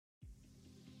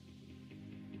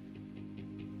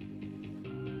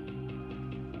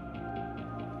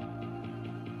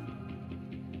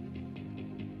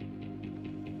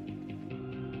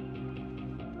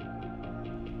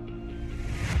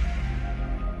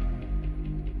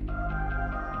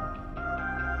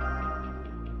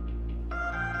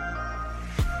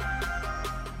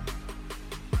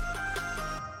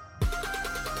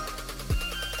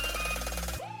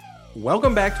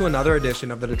Welcome back to another edition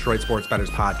of the Detroit Sports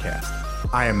Bettors podcast.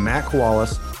 I am Matt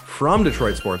Kowalas from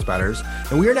Detroit Sports Bettors,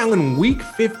 and we are now in week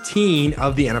 15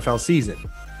 of the NFL season.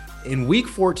 In week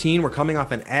 14, we're coming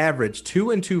off an average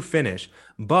 2-2 finish,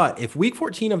 but if week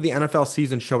 14 of the NFL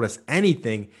season showed us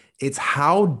anything, it's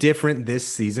how different this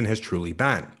season has truly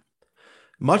been.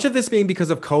 Much of this being because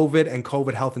of COVID and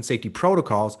COVID health and safety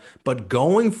protocols, but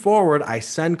going forward, I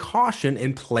send caution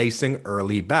in placing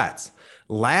early bets.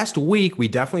 Last week, we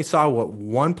definitely saw what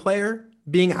one player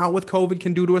being out with COVID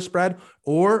can do to a spread,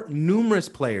 or numerous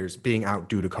players being out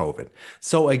due to COVID.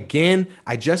 So again,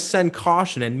 I just send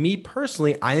caution, and me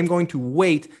personally, I am going to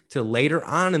wait till later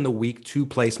on in the week to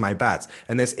place my bets.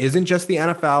 And this isn't just the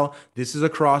NFL, this is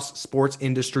across sports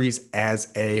industries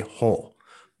as a whole.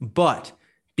 But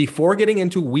before getting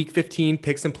into week 15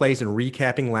 picks and plays and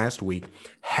recapping last week,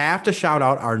 have to shout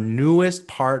out our newest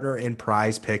partner in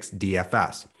Prize Picks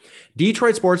DFS.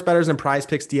 Detroit Sports Bettors and Prize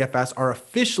Picks DFS are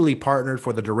officially partnered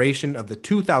for the duration of the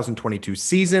 2022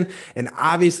 season, and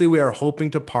obviously we are hoping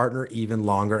to partner even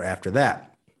longer after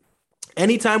that.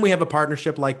 Anytime we have a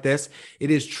partnership like this,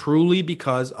 it is truly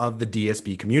because of the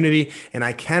DSB community, and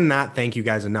I cannot thank you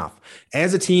guys enough.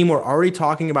 As a team, we're already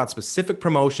talking about specific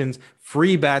promotions,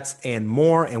 free bets, and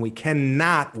more, and we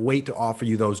cannot wait to offer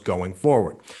you those going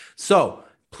forward. So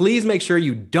please make sure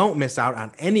you don't miss out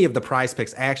on any of the Prize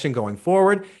Picks action going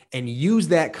forward, and use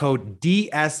that code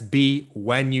DSB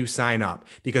when you sign up.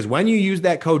 Because when you use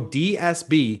that code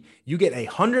DSB, you get a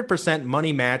 100%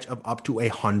 money match of up to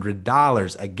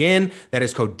 $100. Again, that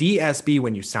is code DSB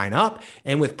when you sign up.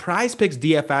 And with Prize Picks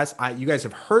DFS, you guys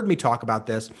have heard me talk about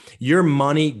this, your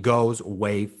money goes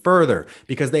way further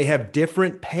because they have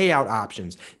different payout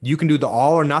options. You can do the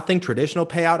all or nothing traditional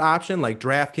payout option like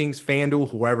DraftKings,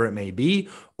 FanDuel, whoever it may be,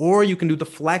 or you can do the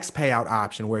flex payout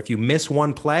option where if you miss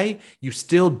one play, you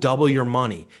still double your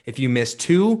money. If you miss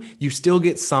two, you still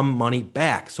get some money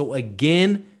back. So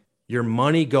again, your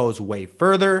money goes way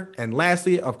further. And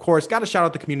lastly, of course, got to shout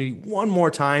out the community one more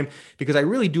time because I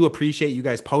really do appreciate you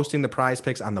guys posting the Prize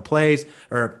Picks on the plays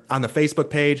or on the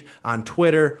Facebook page, on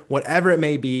Twitter, whatever it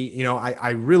may be. You know, I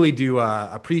really do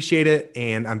appreciate it,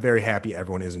 and I'm very happy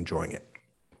everyone is enjoying it.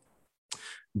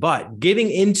 But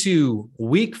getting into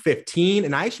week 15,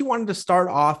 and I actually wanted to start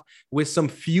off with some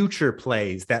future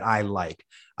plays that I like.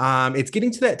 It's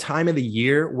getting to that time of the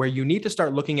year where you need to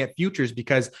start looking at futures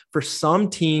because for some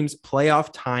teams, playoff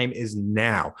time is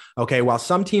now. Okay, while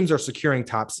some teams are securing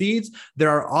top seeds, there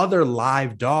are other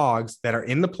live dogs that are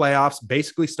in the playoffs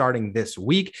basically starting this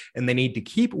week, and they need to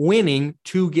keep winning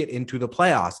to get into the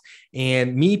playoffs.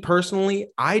 And me personally,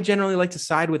 I generally like to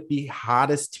side with the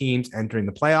hottest teams entering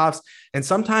the playoffs. And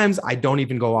sometimes I don't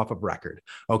even go off of record.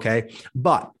 Okay,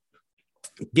 but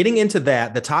getting into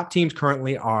that, the top teams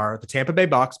currently are the Tampa Bay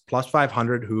Bucks plus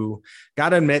 500, who got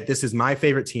to admit, this is my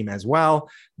favorite team as well.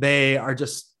 They are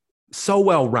just so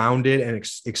well-rounded and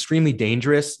extremely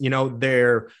dangerous. You know,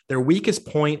 their weakest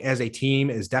point as a team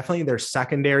is definitely their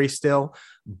secondary still.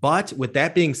 But with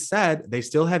that being said, they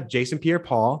still have Jason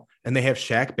Pierre-Paul and they have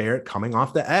Shaq Barrett coming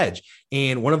off the edge.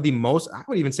 And one of the most, I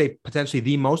would even say potentially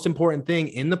the most important thing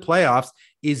in the playoffs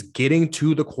is getting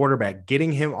to the quarterback,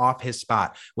 getting him off his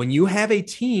spot. When you have a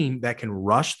team that can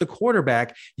rush the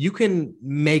quarterback, you can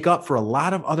make up for a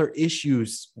lot of other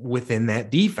issues within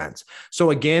that defense. So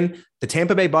again, the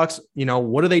Tampa Bay Bucks, you know,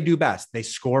 what do they do best? They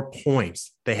score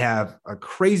points. They have a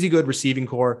crazy good receiving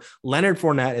core. Leonard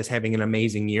Fournette is having an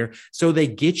amazing year. So they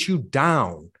get you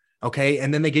down, okay?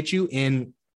 And then they get you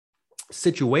in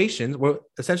situations, well,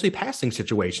 essentially passing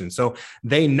situations. So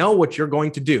they know what you're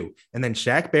going to do. And then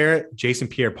Shaq Barrett, Jason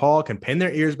Pierre-Paul can pin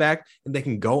their ears back and they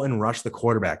can go and rush the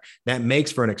quarterback. That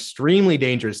makes for an extremely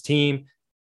dangerous team.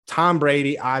 Tom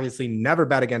Brady, obviously never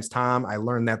bet against Tom. I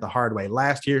learned that the hard way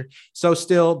last year. So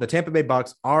still, the Tampa Bay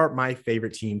Bucks are my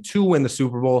favorite team to win the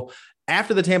Super Bowl.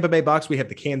 After the Tampa Bay Bucks, we have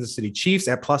the Kansas City Chiefs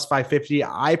at plus 550.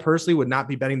 I personally would not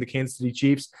be betting the Kansas City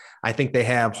Chiefs. I think they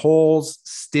have holes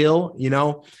still, you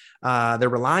know. They're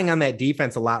relying on that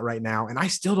defense a lot right now, and I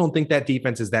still don't think that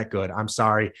defense is that good. I'm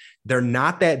sorry. They're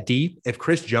not that deep. If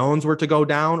Chris Jones were to go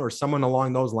down or someone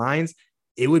along those lines,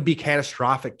 it would be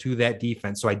catastrophic to that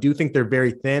defense. So I do think they're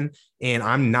very thin, and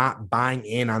I'm not buying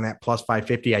in on that plus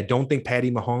 550. I don't think Patty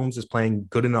Mahomes is playing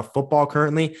good enough football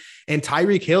currently, and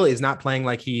Tyreek Hill is not playing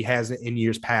like he has in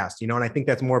years past, you know, and I think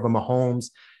that's more of a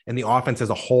Mahomes and the offense as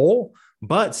a whole,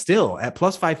 but still at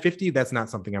plus 550, that's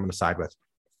not something I'm going to side with.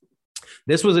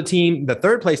 This was a team, the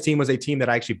third place team was a team that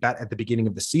I actually bet at the beginning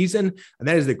of the season, and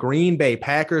that is the Green Bay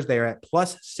Packers. They are at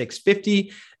plus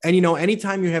 650. And,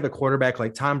 anytime you have a quarterback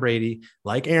like Tom Brady,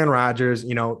 like Aaron Rodgers,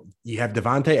 you have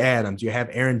Devontae Adams, you have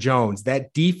Aaron Jones,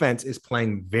 that defense is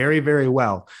playing very, very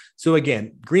well. So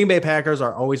again, Green Bay Packers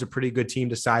are always a pretty good team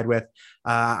to side with.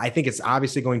 I think it's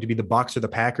obviously going to be the Bucs or the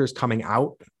Packers coming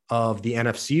out of the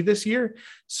NFC this year.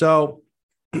 So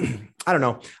I don't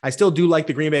know. I still do like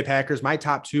the Green Bay Packers. My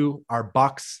top two are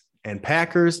Bucs and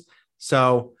Packers.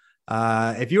 So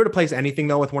if you were to place anything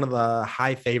though with one of the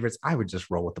high favorites, I would just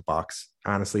roll with the Bucs.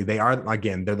 Honestly, they're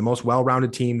the most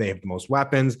well-rounded team. They have the most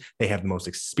weapons. They have the most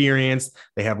experience.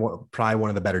 They have probably one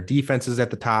of the better defenses at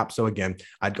the top. So again,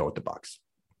 I'd go with the Bucs.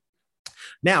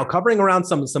 Now covering around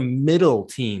some middle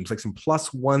teams, like some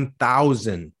plus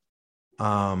 1,000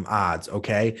 odds.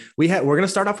 Okay. We're going to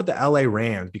start off with the LA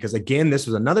Rams because again, this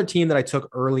was another team that I took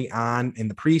early on in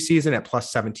the preseason at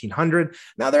plus 1,700.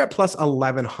 Now they're at plus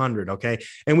 1,100. Okay.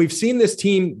 And we've seen this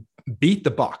team beat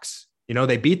the Bucs.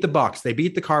 They beat the Bucs, they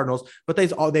beat the Cardinals, but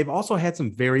they've also had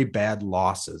some very bad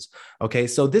losses. Okay.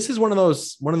 So this is one of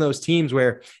those teams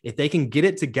where if they can get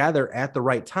it together at the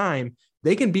right time,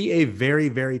 they can be a very,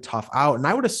 very tough out. And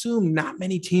I would assume not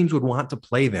many teams would want to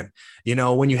play them.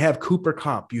 When you have Cooper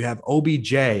Kupp, you have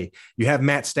OBJ, you have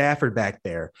Matt Stafford back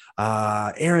there,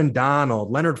 Aaron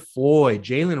Donald, Leonard Floyd,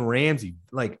 Jalen Ramsey,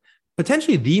 like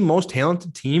potentially the most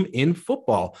talented team in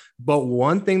football. But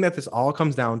one thing that this all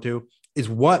comes down to is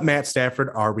what Matt Stafford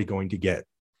are we going to get?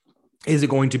 Is it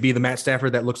going to be the Matt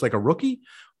Stafford that looks like a rookie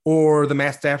or the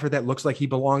Matt Stafford that looks like he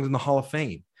belongs in the Hall of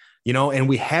Fame? And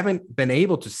we haven't been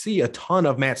able to see a ton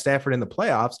of Matt Stafford in the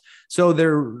playoffs. So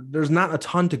there's not a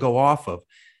ton to go off of.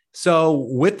 So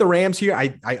with the Rams here,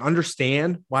 I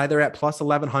understand why they're at plus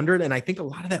 1,100. And I think a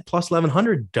lot of that plus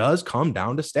 1,100 does come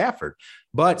down to Stafford,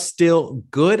 but still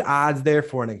good odds there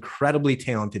for an incredibly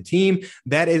talented team.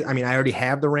 That is, I already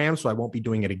have the Rams, so I won't be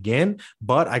doing it again,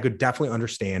 but I could definitely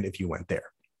understand if you went there.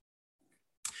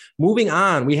 Moving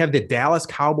on, we have the Dallas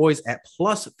Cowboys at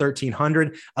plus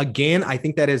 1,300. Again, I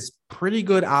think that is pretty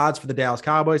good odds for the Dallas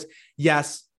Cowboys.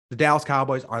 Yes, the Dallas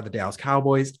Cowboys are the Dallas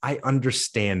Cowboys. I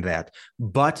understand that,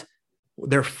 but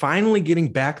they're finally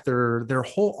getting back their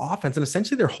whole offense and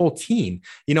essentially their whole team.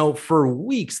 For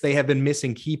weeks, they have been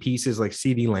missing key pieces like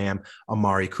CeeDee Lamb,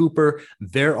 Amari Cooper.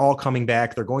 They're all coming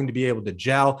back. They're going to be able to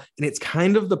gel. And it's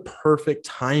kind of the perfect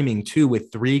timing too,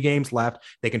 with 3 games left.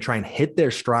 They can try and hit their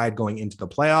stride going into the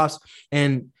playoffs.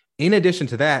 And in addition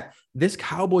to that, this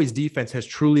Cowboys defense has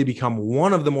truly become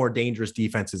one of the more dangerous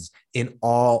defenses in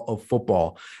all of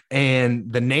football.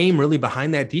 And the name really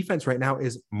behind that defense right now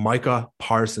is Micah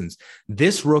Parsons.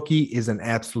 This rookie is an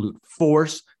absolute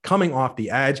force coming off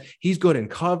the edge. He's good in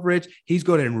coverage. He's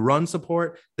good in run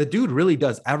support. The dude really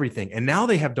does everything. And now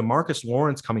they have DeMarcus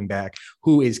Lawrence coming back,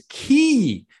 who is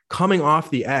key coming off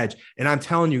the edge. And I'm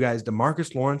telling you guys,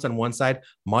 DeMarcus Lawrence on one side,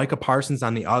 Micah Parsons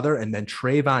on the other, and then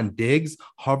Trayvon Diggs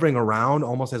hovering around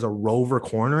almost as a rover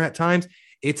corner at times.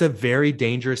 It's a very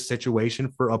dangerous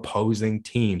situation for opposing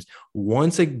teams.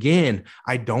 Once again,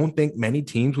 I don't think many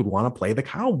teams would want to play the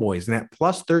Cowboys. And at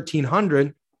plus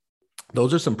 1,300,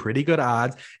 those are some pretty good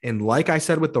odds. And like I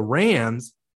said with the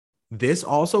Rams, this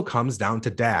also comes down to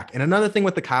Dak. And another thing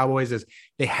with the Cowboys is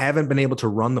they haven't been able to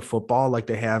run the football like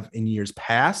they have in years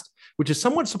past, which is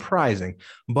somewhat surprising.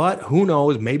 But who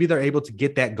knows? Maybe they're able to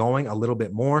get that going a little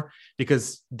bit more,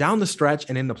 because down the stretch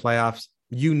and in the playoffs,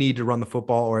 you need to run the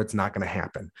football or it's not going to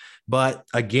happen. But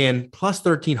again, plus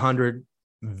 1,300,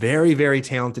 very, very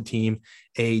talented team,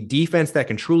 a defense that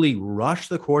can truly rush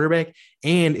the quarterback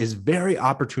and is very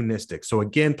opportunistic. So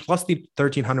again, plus the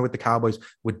 1,300 with the Cowboys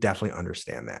would definitely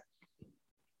understand that.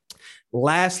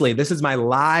 Lastly, this is my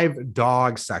live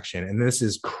dog section, and this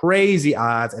is crazy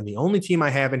odds. And the only team I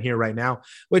have in here right now,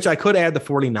 which I could add the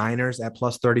 49ers at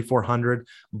plus 3,400,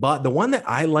 but the one that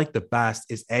I like the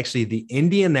best is actually the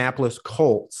Indianapolis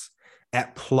Colts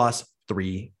at plus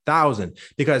 3,000,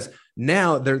 because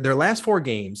now their last 4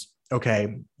 games,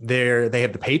 okay, they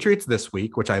have the Patriots this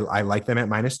week, which I like them at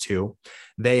 -2.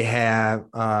 They have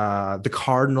the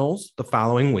Cardinals the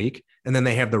following week. And then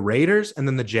they have the Raiders and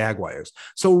then the Jaguars.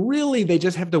 So really, they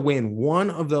just have to win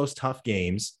one of those tough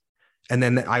games. And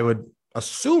then I would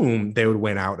assume they would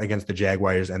win out against the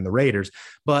Jaguars and the Raiders.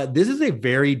 But this is a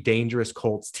very dangerous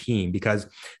Colts team, because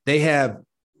they've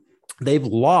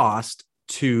lost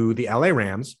to the LA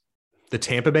Rams, the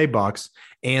Tampa Bay Bucks,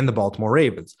 and the Baltimore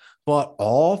Ravens. But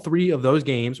all 3 of those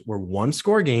games were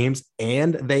 1-score games,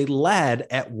 and they led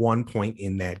at one point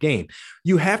in that game.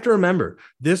 You have to remember,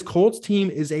 this Colts team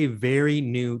is a very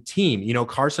new team.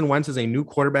 Carson Wentz is a new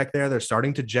quarterback there. They're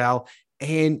starting to gel.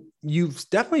 And you've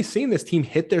definitely seen this team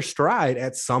hit their stride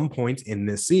at some points in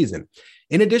this season.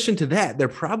 In addition to that, they're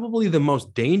probably the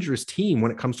most dangerous team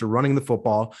when it comes to running the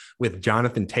football with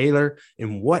Jonathan Taylor.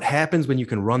 And what happens when you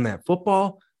can run that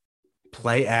football?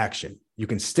 Play action. You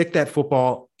can stick that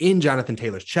football in Jonathan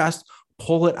Taylor's chest,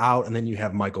 pull it out, and then you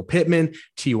have Michael Pittman,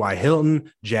 T.Y.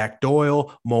 Hilton, Jack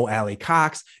Doyle, Mo Alley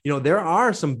Cox. There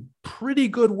are some pretty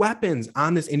good weapons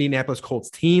on this Indianapolis Colts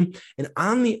team. And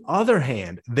on the other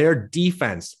hand, their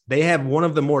defense, they have one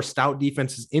of the more stout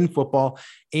defenses in football,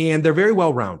 and they're very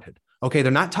well-rounded. Okay,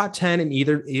 they're not top 10 in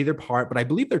either part, but I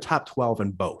believe they're top 12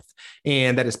 in both.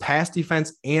 And that is pass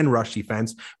defense and rush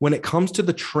defense. When it comes to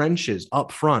the trenches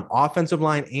up front, offensive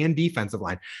line and defensive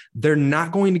line, they're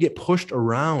not going to get pushed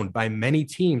around by many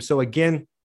teams. So again,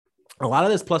 a lot of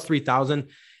this plus 3,000,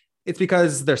 it's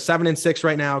because they're 7-6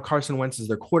 right now. Carson Wentz is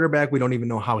their quarterback. We don't even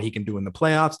know how he can do in the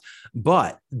playoffs.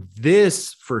 But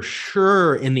this for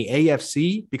sure in the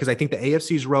AFC, because I think the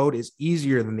AFC's road is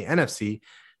easier than the NFC.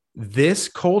 This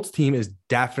Colts team is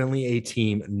definitely a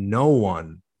team no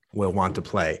one will want to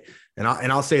play. And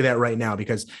I'll say that right now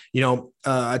because,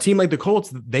 a team like the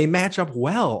Colts, they match up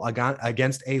well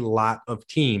against a lot of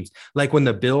teams. Like when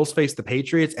the Bills faced the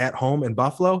Patriots at home in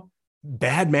Buffalo,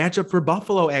 bad matchup for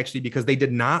Buffalo, actually, because they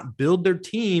did not build their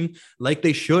team like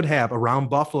they should have around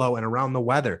Buffalo and around the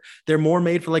weather. They're more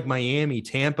made for like Miami,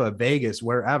 Tampa, Vegas,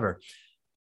 wherever.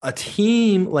 A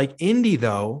team like Indy,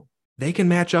 though, they can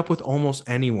match up with almost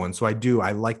anyone. So I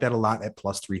like that a lot at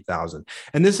plus 3,000.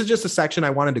 And this is just a section I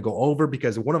wanted to go over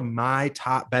because one of my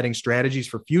top betting strategies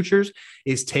for futures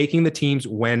is taking the teams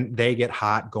when they get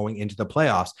hot going into the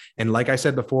playoffs. And like I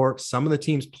said before, some of the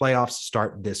teams' playoffs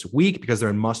start this week because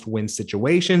they're in must-win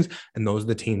situations. And those are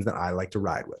the teams that I like to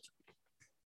ride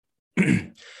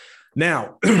with.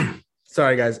 Now,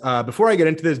 sorry, guys. Before I get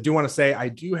into this, do want to say I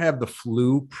do have the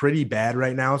flu pretty bad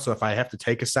right now. So if I have to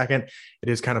take a second, it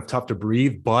is kind of tough to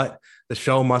breathe, but the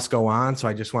show must go on. So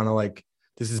I just want to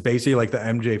this is basically like the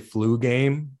MJ flu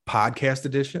game podcast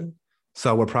edition.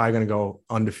 So we're probably going to go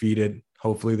undefeated,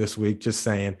 hopefully this week, just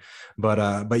saying. But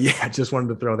yeah, I just wanted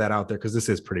to throw that out there because this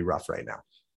is pretty rough right now.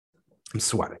 I'm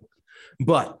sweating.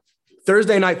 But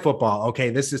Thursday night football. Okay,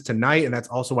 this is tonight, and that's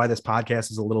also why this podcast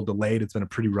is a little delayed. It's been a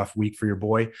pretty rough week for your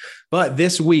boy. But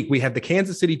this week, we have the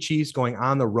Kansas City Chiefs going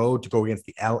on the road to go against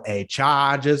the LA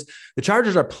Chargers. The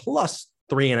Chargers are plus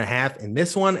 3.5 in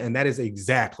this one, and that is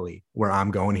exactly where I'm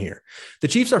going here. The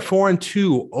Chiefs are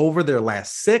 4-2 over their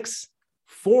last 6,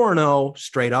 4-0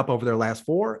 straight up over their last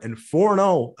 4, and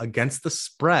 4-0 against the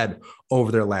spread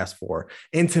over their last 4.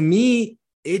 And to me,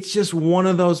 it's just one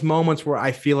of those moments where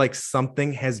I feel like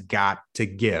something has got to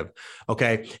give.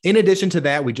 Okay. In addition to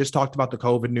that, we just talked about the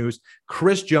COVID news.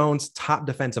 Chris Jones, top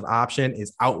defensive option,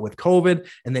 is out with COVID.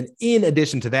 And then in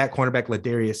addition to that, cornerback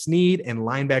Ladarius Sneed and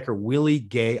linebacker Willie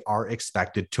Gay are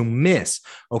expected to miss.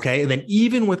 Okay. And then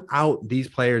even without these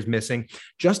players missing,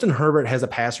 Justin Herbert has a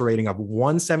passer rating of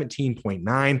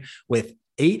 117.9 with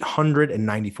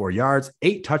 894 yards,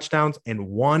 8 touchdowns, and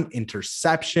 1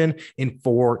 interception in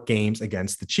 4 games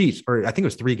against the Chiefs. Or I think it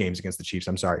was 3 games against the Chiefs.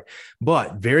 I'm sorry.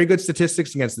 But very good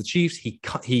statistics against the Chiefs.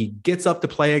 He gets up to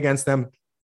play against them.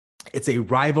 It's a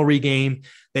rivalry game.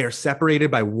 They are separated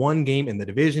by 1 game in the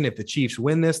division. If the Chiefs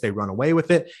win this, they run away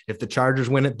with it. If the Chargers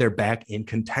win it, they're back in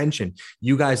contention.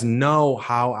 You guys know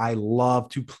how I love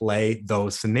to play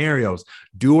those scenarios.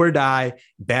 Do or die,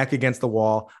 back against the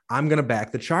wall. I'm going to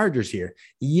back the Chargers here.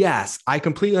 Yes, I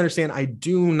completely understand. I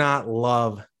do not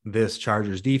love this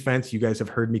Chargers defense. You guys have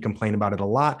heard me complain about it a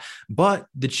lot, but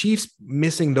the Chiefs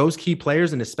missing those key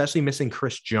players and especially missing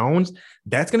Chris Jones,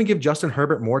 that's going to give Justin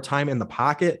Herbert more time in the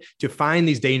pocket to find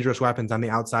these dangerous weapons on the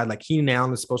outside. Like Keenan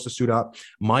Allen is supposed to suit up.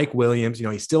 Mike Williams,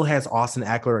 he still has Austin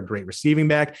Eckler, a great receiving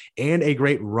back and a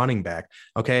great running back.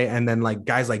 Okay. And then like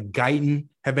guys like Guyton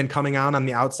have been coming out on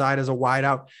the outside as a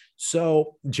wideout.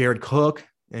 So Jared Cook,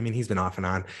 he's been off and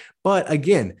on, but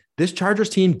again, this Chargers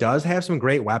team does have some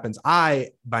great weapons.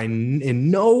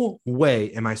 In no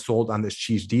way am I sold on this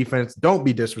Chiefs defense. Don't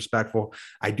be disrespectful.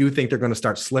 I do think they're going to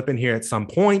start slipping here at some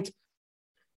point.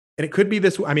 And it could be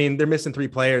this. They're missing 3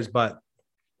 players, but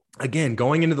again,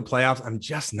 going into the playoffs, I'm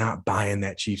just not buying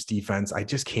that Chiefs defense. I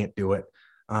just can't do it.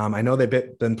 I know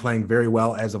they've been playing very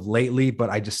well as of lately,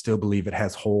 but I just still believe it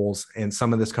has holes. And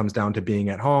some of this comes down to being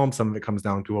at home. Some of it comes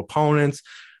down to opponents.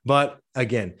 But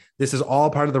again, this is all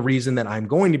part of the reason that I'm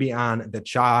going to be on the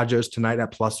Chargers tonight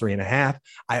at plus 3.5.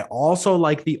 I also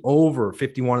like the over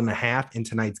 51.5 in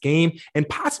tonight's game. And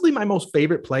possibly my most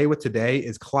favorite play with today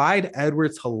is Clyde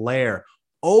Edwards-Helaire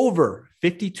over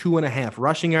 52.5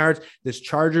 rushing yards. This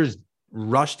Chargers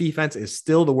rush defense is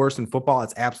still the worst in football.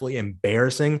 It's absolutely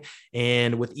embarrassing.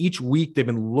 And with each week, they've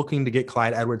been looking to get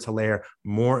Clyde Edwards-Helaire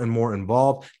more and more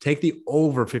involved. Take the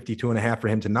over 52.5 for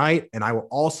him tonight. And I will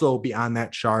also be on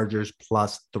that Chargers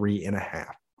plus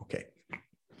 3.5. Okay.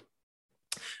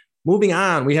 Moving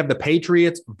on, we have the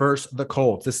Patriots versus the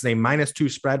Colts. This is a -2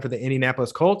 spread for the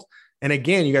Indianapolis Colts. And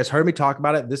again, you guys heard me talk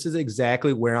about it. This is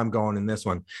exactly where I'm going in this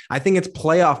one. I think it's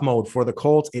playoff mode for the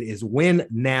Colts. It is win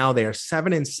now. They are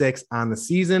 7-6 on the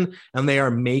season, and they are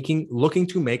looking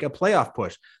to make a playoff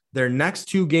push. Their next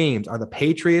 2 games are the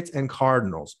Patriots and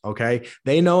Cardinals. Okay.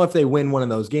 They know if they win one of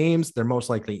those games, they're most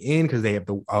likely in because they have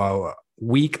the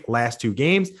weak last 2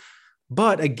 games.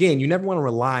 But again, you never want to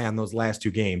rely on those last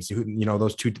 2 games.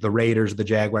 Those 2, the Raiders, the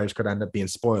Jaguars could end up being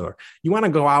spoiler. You want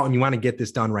to go out and you want to get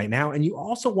this done right now. And you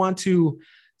also want to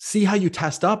see how you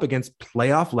test up against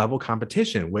playoff level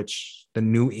competition, which the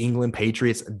New England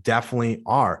Patriots definitely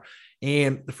are.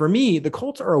 And for me, the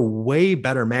Colts are a way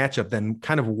better matchup than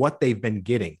kind of what they've been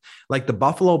getting. Like the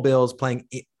Buffalo Bills playing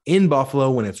in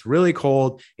Buffalo when it's really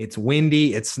cold, it's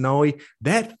windy, it's snowy.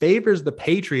 That favors the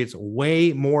Patriots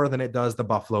way more than it does the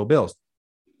Buffalo Bills.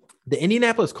 The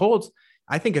Indianapolis Colts,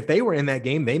 I think if they were in that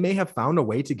game, they may have found a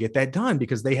way to get that done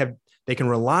because they can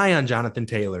rely on Jonathan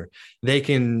Taylor. They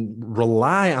can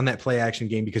rely on that play action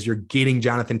game because you're getting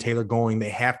Jonathan Taylor going. They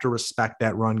have to respect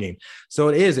that run game. So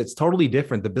it's totally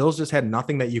different. The Bills just had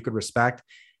nothing that you could respect.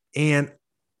 And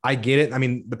I get it. I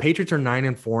mean, the Patriots are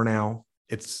 9-4 now.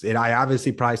 I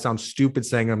obviously probably sound stupid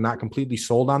saying I'm not completely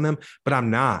sold on them, but I'm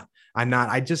not.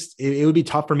 It would be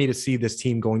tough for me to see this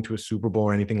team going to a Super Bowl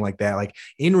or anything like that. Like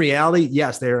in reality,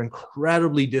 yes, they're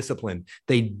incredibly disciplined.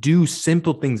 They do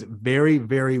simple things very,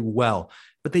 very well,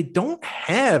 but they don't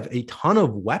have a ton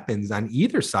of weapons on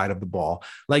either side of the ball.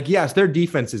 Like, yes, their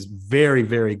defense is very,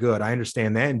 very good. I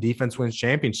understand that. And defense wins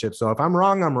championships. So if I'm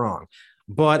wrong, I'm wrong.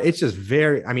 But it's just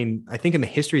I think in the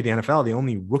history of the NFL, the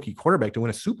only rookie quarterback to win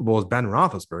a Super Bowl is Ben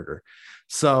Roethlisberger.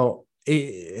 So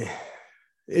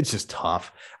it's just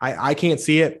tough. I can't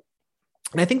see it.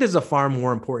 And I think this is a far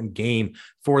more important game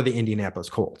for the Indianapolis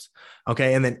Colts.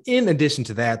 Okay. And then in addition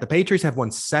to that, the Patriots have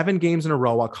won 7 games in a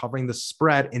row while covering the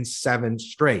spread in 7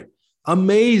 straight.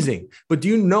 Amazing. But do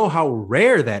you know how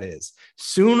rare that is?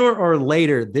 Sooner or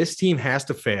later, this team has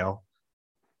to fail.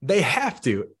 They have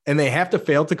to, and they have to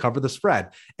fail to cover the spread.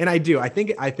 And I do. I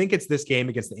think it's this game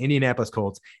against the Indianapolis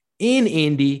Colts in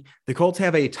Indy. The Colts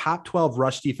have a top 12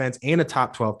 rush defense and a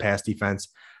top 12 pass defense.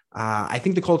 I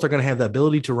think the Colts are going to have the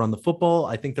ability to run the football.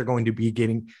 I think they're going to be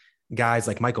getting guys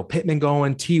like Michael Pittman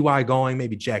going, T.Y. going,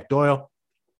 maybe Jack Doyle,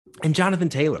 and Jonathan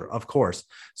Taylor, of course.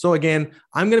 So again,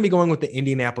 I'm going to be going with the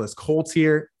Indianapolis Colts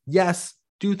here. Yes,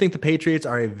 do think the Patriots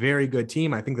are a very good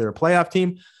team. I think they're a playoff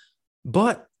team,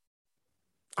 but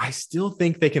I still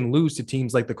think they can lose to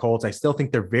teams like the Colts. I still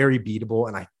think they're very beatable,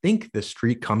 and I think the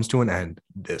streak comes to an end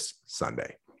this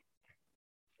Sunday.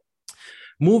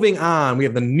 Moving on, we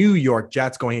have the New York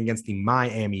Jets going against the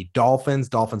Miami Dolphins.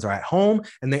 Dolphins are at home,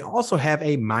 and they also have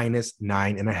a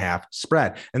 -9.5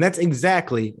 spread. And that's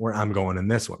exactly where I'm going in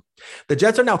this one. The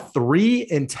Jets are now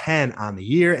 3-10 on the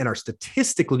year and are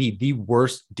statistically the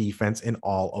worst defense in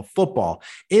all of football.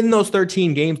 In those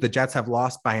 13 games, the Jets have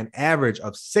lost by an average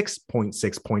of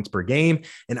 6.6 points per game.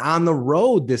 And on the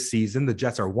road this season, the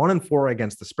Jets are 1-4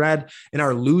 against the spread and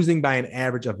are losing by an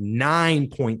average of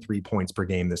 9.3 points per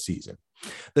game this season.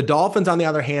 The Dolphins, on the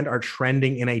other hand, are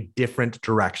trending in a different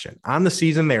direction. On the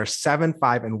season, they are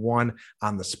 7-5-1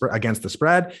 on the against the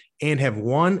spread and have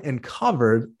won and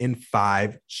covered in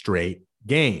 5 straight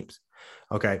games.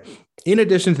 Okay. In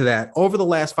addition to that, over the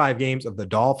last 5 games of the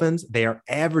Dolphins, they are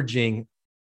averaging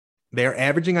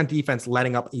on defense,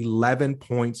 letting up 11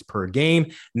 points per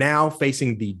game. Now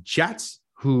facing the Jets,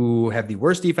 who have the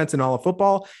worst defense in all of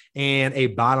football and a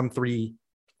bottom 3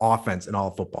 offense in all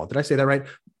of football. Did I say that right?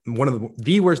 One of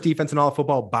the worst defense in all of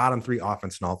football, bottom 3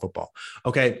 offense in all of football.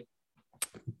 Okay.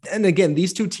 And again,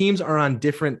 these 2 teams are on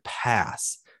different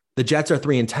paths. The Jets are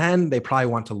 3-10. They probably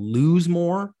want to lose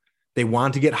more. They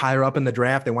want to get higher up in the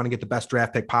draft. They want to get the best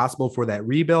draft pick possible for that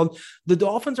rebuild. The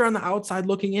Dolphins are on the outside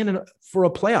looking in for a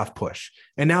playoff push.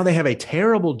 And now they have a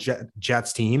terrible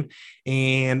Jets team.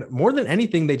 And more than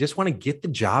anything, they just want to get the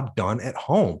job done at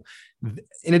home.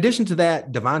 In addition to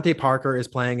that, Devontae Parker is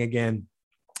playing again.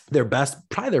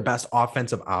 Probably their best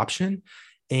offensive option.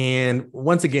 And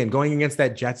once again, going against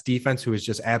that Jets defense, who is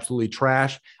just absolutely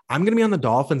trash, I'm going to be on the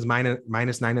Dolphins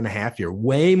 -9.5 here.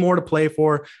 Way more to play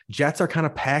for. Jets are kind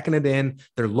of packing it in.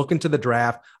 They're looking to the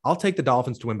draft. I'll take the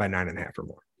Dolphins to win by 9.5 or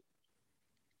more.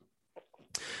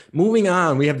 Moving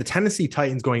on, we have the Tennessee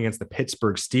Titans going against the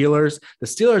Pittsburgh Steelers. The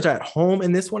Steelers are at home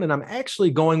in this one, and I'm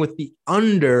actually going with the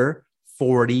under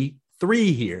 44.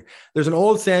 3 here. There's an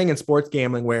old saying in sports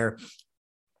gambling where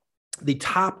the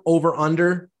top over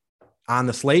under on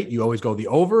the slate, you always go the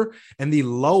over, and the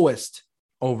lowest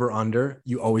over under,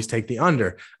 you always take the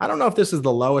under. I don't know if this is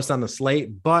the lowest on the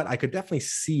slate, but I could definitely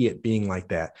see it being like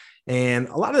that. And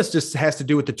a lot of this just has to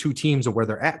do with the two teams and where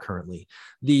they're at currently.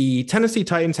 The Tennessee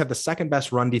Titans have the second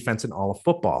best run defense in all of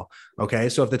football. Okay.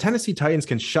 So if the Tennessee Titans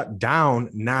can shut down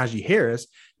Najee Harris,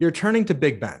 you're turning to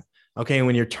Big Ben. Okay. And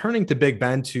when you're turning to Big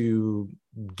Ben to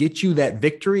get you that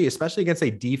victory, especially against a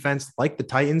defense like the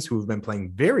Titans, who have been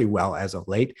playing very well as of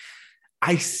late,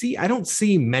 I don't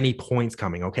see many points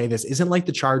coming. Okay. This isn't like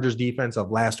the Chargers defense of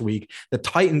last week. The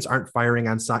Titans aren't firing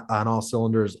on all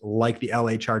cylinders like the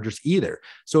LA Chargers either.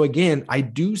 So again, I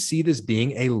do see this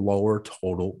being a lower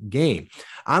total game.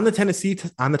 On the Tennessee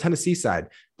side,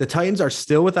 the Titans are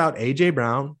still without AJ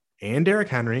Brown and Derrick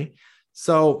Henry.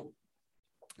 So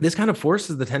this kind of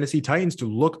forces the Tennessee Titans to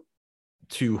look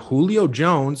to Julio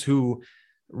Jones, who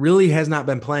really has not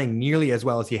been playing nearly as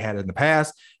well as he had in the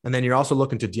past. And then you're also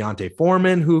looking to D'Onta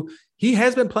Foreman, who he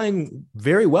has been playing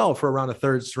very well for around a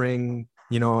third string,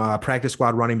 practice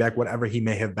squad running back, whatever he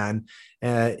may have been.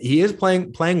 He is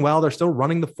playing well. They're still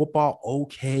running the football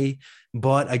okay.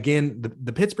 But again,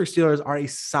 the Pittsburgh Steelers are a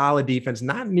solid defense,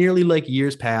 not nearly like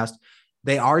years past.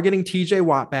 They are getting TJ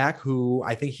Watt back, who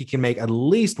I think he can make at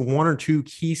least 1 or 2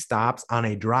 key stops on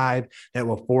a drive that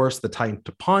will force the Titans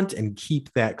to punt and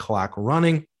keep that clock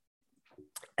running.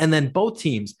 And then both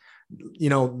teams,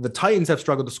 the Titans have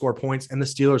struggled to score points and the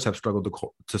Steelers have struggled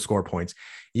to score points.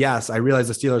 Yes, I realize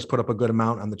the Steelers put up a good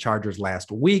amount on the Chargers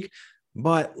last week,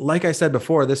 but like I said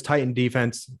before, this Titan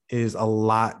defense is a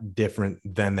lot different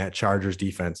than that Chargers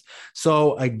defense.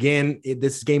 So again,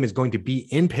 this game is going to be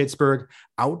in Pittsburgh,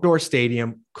 outdoor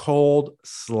stadium, cold,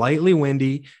 slightly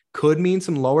windy, could mean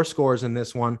some lower scores in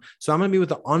this one. So I'm going to be with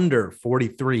the under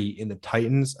 43 in the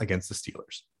Titans against the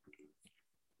Steelers.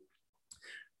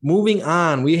 Moving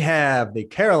on, we have the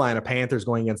Carolina Panthers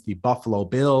going against the Buffalo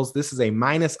Bills. This is a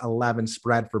 -11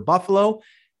 spread for Buffalo.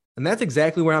 And that's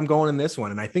exactly where I'm going in this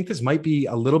one. And I think this might be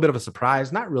a little bit of a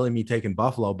surprise, not really me taking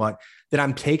Buffalo, but that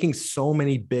I'm taking so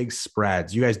many big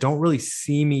spreads. You guys don't really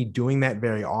see me doing that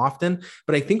very often,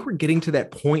 but I think we're getting to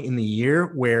that point in the year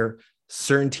where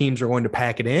certain teams are going to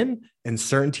pack it in and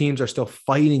certain teams are still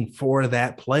fighting for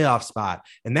that playoff spot.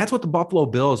 And that's what the Buffalo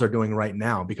Bills are doing right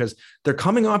now, because they're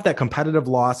coming off that competitive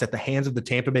loss at the hands of the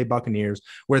Tampa Bay Buccaneers,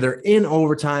 where they're in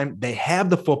overtime, they have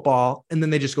the football, and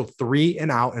then they just go 3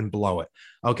 and out and blow it.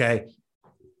 Okay.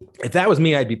 If that was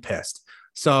me, I'd be pissed.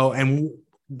 So, and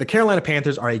the Carolina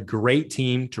Panthers are a great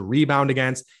team to rebound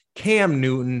against. Cam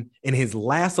Newton in his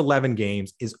last 11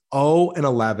 games is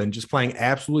 0-11, just playing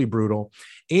absolutely brutal.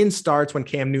 In starts when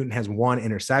Cam Newton has 1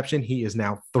 interception, he is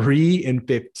now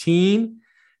 3-15.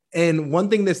 And one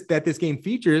thing that this game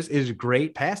features is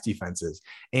great pass defenses.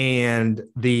 And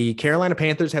the Carolina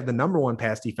Panthers have the number 1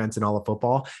 pass defense in all of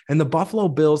football, and the Buffalo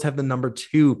Bills have the number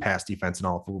 2 pass defense in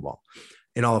all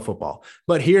of football.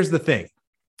 But here's the thing.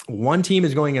 One team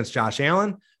is going against Josh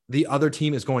Allen. The other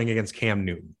team is going against Cam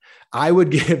Newton. I would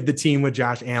give the team with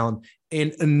Josh Allen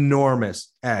an enormous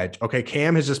edge. Okay.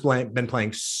 Cam has just been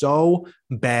playing so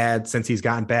bad since he's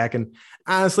gotten back. And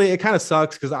honestly, it kind of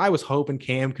sucks because I was hoping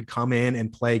Cam could come in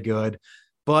and play good,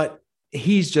 but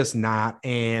he's just not.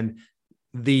 And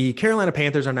the Carolina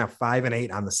Panthers are now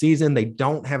 5-8 on the season. They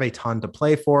don't have a ton to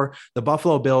play for. The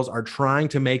Buffalo Bills are trying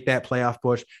to make that playoff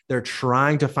push. They're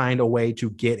trying to find a way to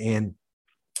get in.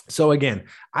 So again,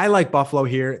 I like Buffalo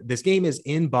here. This game is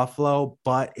in Buffalo,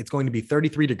 but it's going to be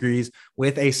 33 degrees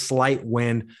with a slight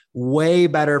wind. Way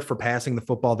better for passing the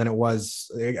football than it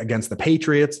was against the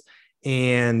Patriots.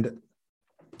 And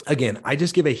again, I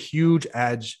just give a huge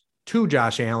edge to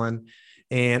Josh Allen.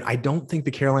 And I don't think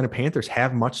the Carolina Panthers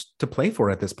have much to play for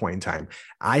at this point in time.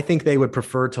 I think they would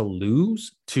prefer to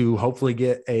lose to hopefully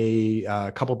get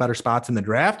a couple better spots in the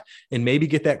draft and maybe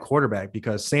get that quarterback,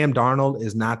 because Sam Darnold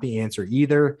is not the answer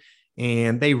either.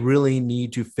 And they really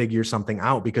need to figure something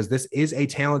out, because this is a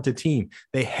talented team.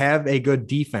 They have a good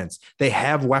defense. They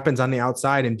have weapons on the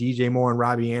outside and DJ Moore and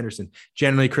Robbie Anderson,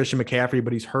 generally Christian McCaffrey,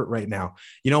 but he's hurt right now.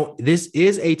 This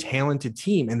is a talented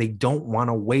team and they don't want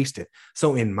to waste it.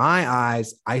 So in my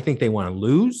eyes, I think they want to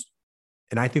lose,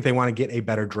 and I think they want to get a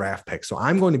better draft pick. So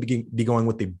I'm going to be going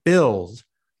with the Bills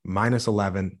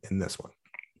 -11 in this one.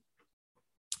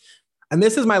 And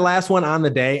this is my last one on the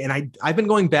day. And I've been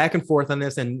going back and forth on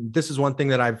this. And this is one thing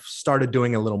that I've started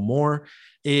doing a little more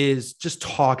is just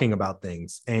talking about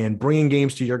things and bringing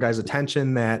games to your guys'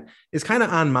 attention that is kind of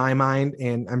on my mind.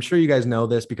 And I'm sure you guys know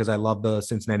this because I love the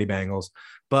Cincinnati Bengals,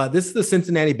 but this is the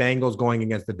Cincinnati Bengals going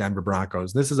against the Denver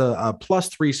Broncos. This is a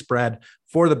 +3 spread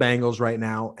for the Bengals right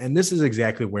now. And this is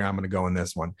exactly where I'm going to go in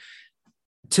this one.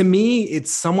 To me, it's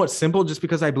somewhat simple just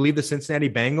because I believe the Cincinnati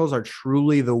Bengals are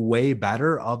truly the way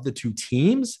better of the two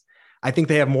teams. I think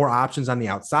they have more options on the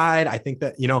outside. I think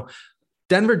that,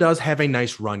 Denver does have a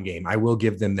nice run game. I will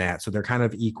give them that. So they're kind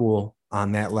of equal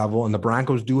on that level. And the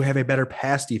Broncos do have a better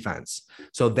pass defense.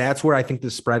 So that's where I think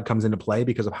the spread comes into play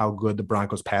because of how good the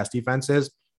Broncos pass defense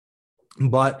is.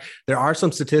 But there are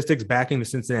some statistics backing the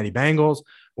Cincinnati Bengals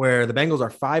where the Bengals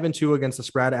are 5-2 against the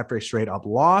spread after a straight up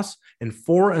loss and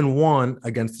 4-1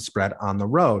 against the spread on the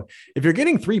road. If you're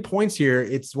getting 3 points here,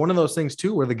 it's one of those things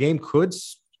too, where the game could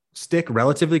stick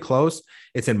relatively close.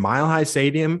 It's in Mile High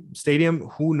Stadium.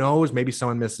 Who knows? Maybe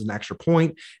someone misses an extra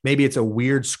point. Maybe it's a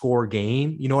weird score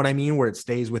game. You know what I mean? Where it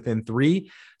stays within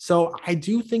 3. So I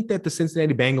do think that the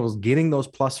Cincinnati Bengals getting those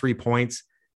 +3 points,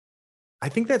 I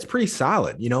think that's pretty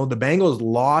solid. The Bengals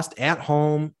lost at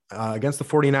home against the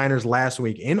 49ers last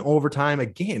week in overtime.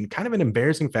 Again, kind of an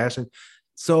embarrassing fashion.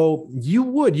 So you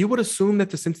would assume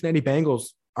that the Cincinnati Bengals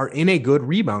are in a good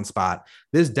rebound spot.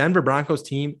 This Denver Broncos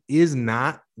team is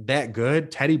not that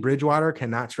good. Teddy Bridgewater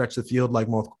cannot stretch the field like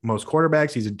most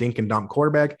quarterbacks. He's a dink and dump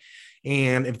quarterback.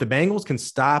 And if the Bengals can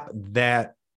stop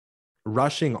that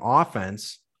rushing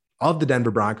offense of the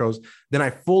Denver Broncos, then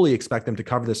I fully expect them to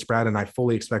cover the spread and I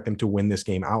fully expect them to win this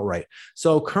game outright.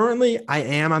 So currently I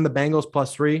am on the Bengals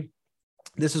 +3.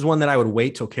 This is one that I would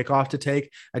wait till kickoff to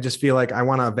take. I just feel like I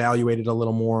want to evaluate it a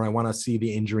little more. I want to see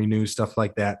the injury news, stuff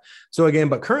like that. So again,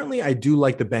 but currently I do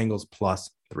like the Bengals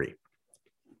 +3.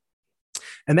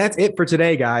 And that's it for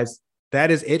today, guys. That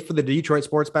is it for the Detroit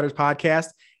Sports Bettors podcast.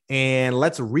 And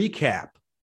let's recap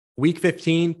Week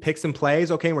 15 picks and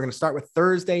plays. Okay, we're going to start with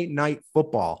Thursday night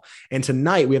football. And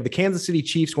tonight we have the Kansas City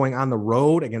Chiefs going on the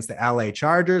road against the LA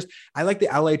Chargers. I like the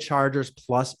LA Chargers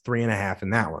 +3.5 in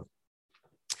that one.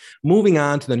 Moving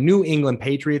on to the New England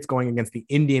Patriots going against the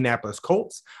Indianapolis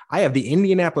Colts. I have the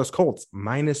Indianapolis Colts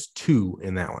 -2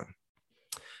 in that one.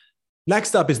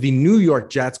 Next up is the New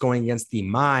York Jets going against the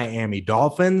Miami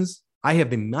Dolphins. I have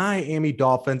the Miami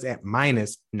Dolphins at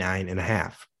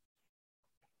 -9.5.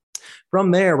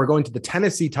 From there, we're going to the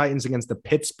Tennessee Titans against the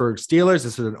Pittsburgh Steelers.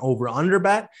 This is an over-under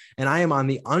bet, and I am on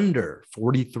the under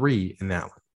 43 in that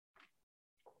one.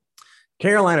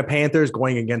 Carolina Panthers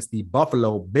going against the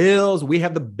Buffalo Bills. We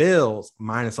have the Bills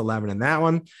 -11 in that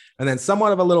one. And then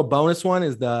somewhat of a little bonus one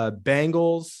is the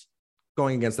Bengals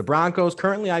going against the Broncos.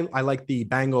 Currently, I like the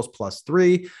Bengals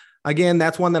 +3. Again,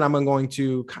 that's one that I'm going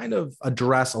to kind of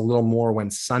address a little more when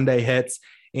Sunday hits.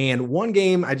 And one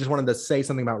game I just wanted to say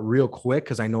something about real quick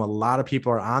because I know a lot of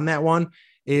people are on that one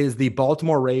is the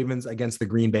Baltimore Ravens against the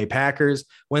Green Bay Packers.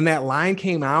 When that line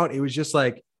came out, it was just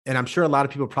like, and I'm sure a lot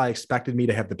of people probably expected me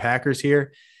to have the Packers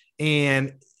here.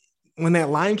 And when that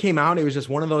line came out, it was just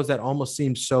one of those that almost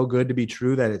seemed so good to be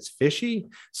true that it's fishy.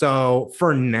 So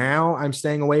for now, I'm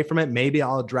staying away from it. Maybe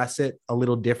I'll address it a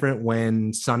little different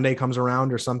when Sunday comes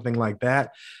around or something like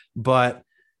that. But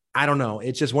I don't know.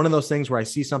 It's just one of those things where I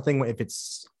see something, if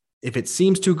it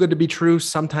seems too good to be true,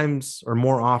 sometimes or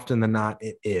more often than not,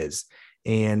 it is.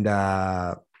 And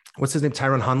what's his name?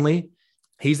 Tyron Huntley.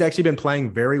 He's actually been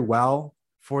playing very well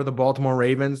for the Baltimore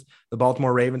Ravens. The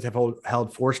Baltimore Ravens have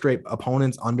held 4 straight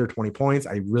opponents under 20 points.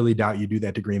 I really doubt you do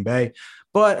that to Green Bay.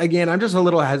 But again, I'm just a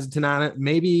little hesitant on it.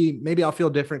 Maybe I'll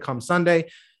feel different come Sunday,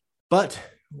 but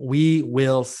we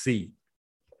will see.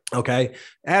 Okay.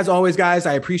 As always, guys,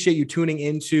 I appreciate you tuning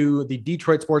into the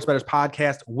Detroit Sports Bettors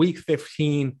podcast, Week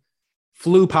 15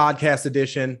 flu podcast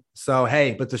edition. So,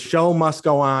 hey, but the show must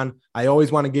go on. I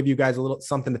always want to give you guys a little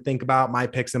something to think about, my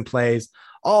picks and plays,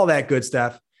 all that good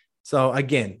stuff. So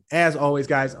again, as always,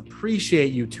 guys,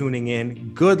 appreciate you tuning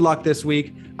in. Good luck this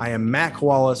week. I am Matt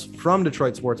Kowalas from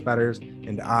Detroit Sports Bettors,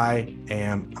 and I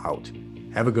am out.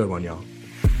 Have a good one, y'all.